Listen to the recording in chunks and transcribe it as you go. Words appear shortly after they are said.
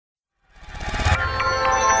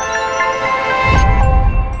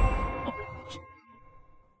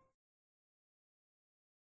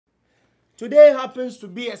Today happens to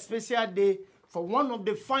be a special day for one of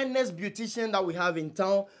the finest beauticians that we have in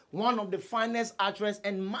town, one of the finest actresses,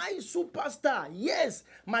 and my superstar, yes,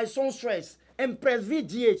 my songstress, Empress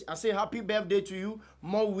VGH. I say happy birthday to you.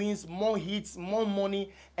 More wins, more hits, more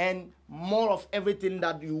money, and more of everything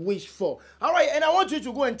that you wish for. All right, and I want you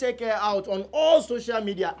to go and check her out on all social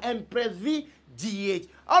media, Empress VGH.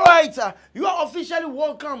 All right, you are officially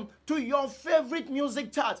welcome to your favorite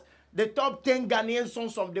music chart, the top 10 Ghanaian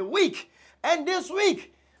songs of the week. And this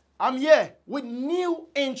week, I'm here with new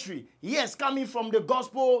entry. Yes, coming from the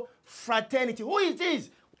gospel fraternity. Who it is?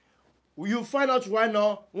 You'll find out right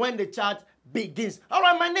now when the chart begins. All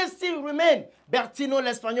right, my name still remain Bertino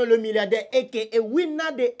l'Espagnol le Milliardaire, aka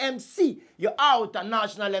Winner the MC, your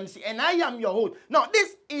international MC, and I am your host. Now,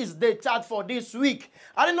 this is the chart for this week.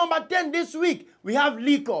 At the number 10 this week, we have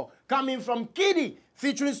Liquor coming from Kiddy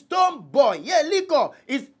featuring Stone Boy. Yeah, Liquor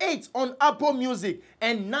is 8th on Apple Music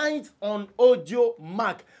and 9th on Audio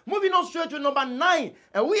Mac. Moving on straight to number 9,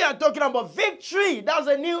 and we are talking about Victory. That's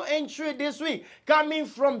a new entry this week coming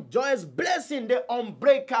from Joyce Blessing, the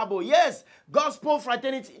Unbreakable. Yes, Gospel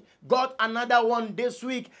Fraternity got another one this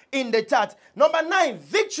week in the chart. Number 9,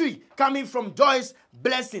 Victory, coming from Joyce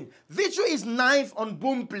Blessing. Victory is 9th on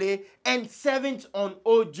Boomplay and 7th on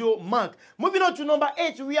Audio Mac. Moving on to number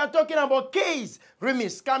 8, we are talking about Case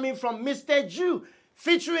remix coming from Mr. Jew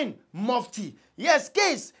featuring Mufti. Yes,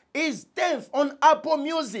 Case is 10th on Apple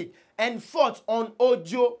Music and 4th on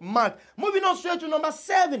Audio Mac. Moving on straight to number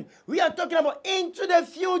 7, we are talking about Into the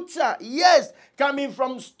Future. Yes, coming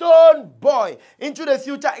from Stone Boy. Into the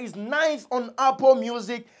Future is 9th on Apple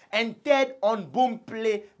Music and 3rd on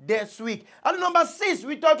Boomplay this week. At number 6,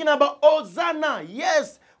 we're talking about Hosanna.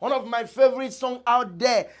 Yes, one of my favorite songs out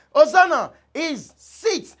there. Hosanna is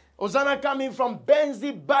 6th. Hosanna coming from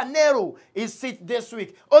Benzi Banero is 6th this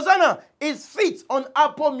week. Hosanna is 5th on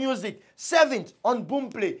Apple Music, 7th on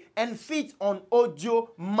Boomplay, and 5th on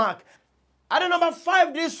Audio Mac. At number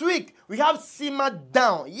 5 this week, we have Simmer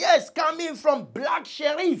Down. Yes, coming from Black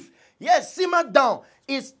Sheriff. Yes, Simmer Down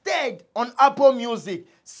is 3rd on Apple Music,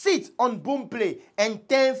 6th on Boomplay, and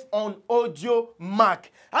 10th on Audio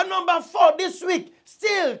Mac. At number 4 this week,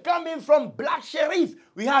 still coming from Black Sheriff,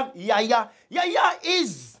 we have Yaya. Yaya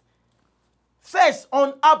is 1st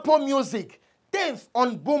on Apple Music, 10th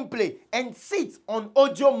on Boomplay, and 6th on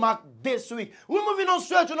Audio Mac this week. We're moving on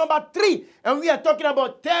straight to number 3, and we are talking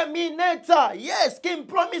about Terminator. Yes, King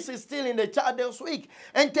Promise is still in the chart this week,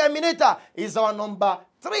 and Terminator is our number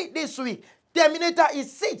 3 this week. Terminator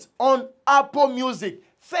is 6th on Apple Music,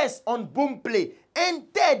 1st on Boomplay, and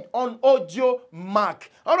 3rd on Audio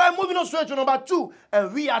Mac. All right, moving on straight to number 2,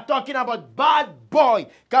 and we are talking about Bad Boy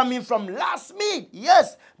coming from Last Mid.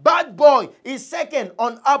 Yes, Bad Boy is 2nd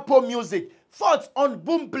on Apple Music, 4th on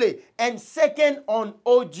Boomplay, and 2nd on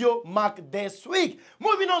Audio Mac this week.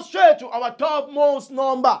 Moving on straight to our topmost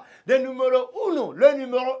number, the numero uno, le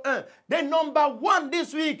numero un, the number 1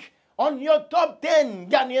 this week on your top 10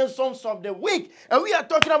 Ghanaian songs of the week. And we are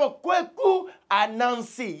talking about Kweku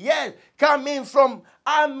Anansi. Yes, coming from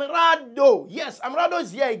Amrado. Yes, Amrado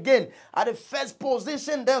is here again at the 1st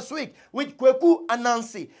position this week with Kweku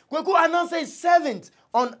Anansi. Kweku Anansi is 7th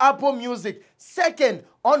on Apple Music, 2nd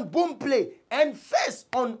on Boomplay, and 1st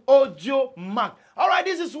on Audio Mac. All right,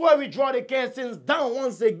 this is where we draw the curtains down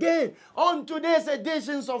once again on today's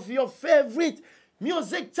editions of your favorite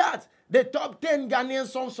music chart, the top 10 Ghanaian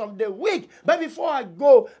songs of the week. But before I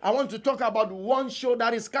go, I want to talk about one show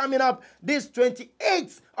that is coming up this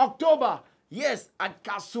 28th October. Yes, at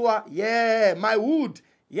Kasua. Yeah, my wood.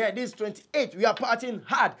 Yeah, this 28th, we are partying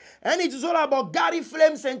hard. And it is all about Gary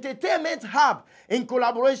Flames Entertainment Hub in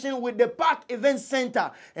collaboration with the Park Event Center.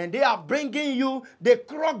 And they are bringing you the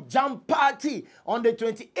Croc Jam Party on the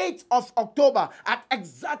 28th of October at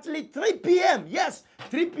exactly 3 p.m. Yes,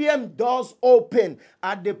 3 p.m. doors open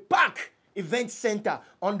at the Park Event Center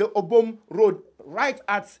on the Obom Road, right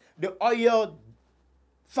at the Oil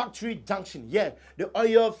Factory Junction. Yeah, the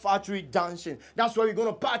Oil Factory Junction. That's where we're going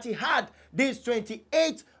to party hard this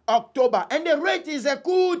 28th October. And the rate is a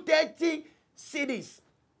cool 30 cedis.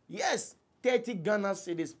 Yes, 30 Ghana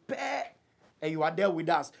cedis per. And you are there with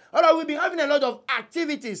us. All right, we'll be having a lot of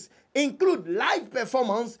activities, include live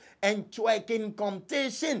performance and twerking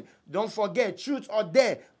competition. Don't forget, truth or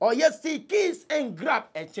dare, or yes, see, kiss and grab,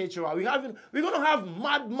 etc. We're going to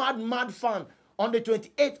have mad fun on the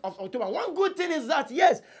 28th of October. One good thing is that,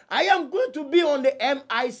 yes, I am going to be on the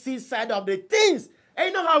MIC side of the things. And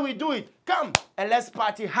you know how we do it. Come and let's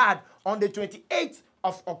party hard on the 28th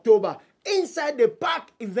of October inside the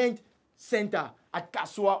Park Event Center at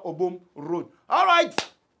Kasua Obom Road. All right.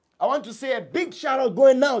 I want to say a big shout out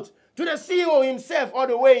going out To the CEO himself all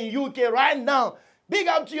the way in UK right now. Big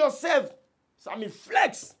up to yourself, Sammy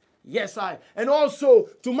Flex. Yes, I. And also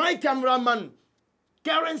to my cameraman,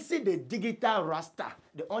 Currency, the digital Rasta.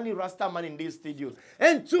 The only Rasta man in this studio.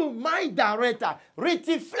 And to my director,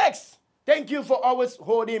 Ritty Flex. Thank you for always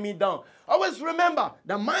holding me down. Always remember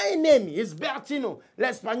that my name is Bertino,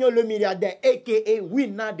 l'Espagnol le milliardaire, a.k.a.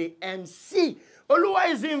 Winner the MC. Oluwa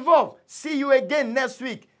is involved. See you again next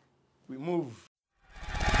week. We move.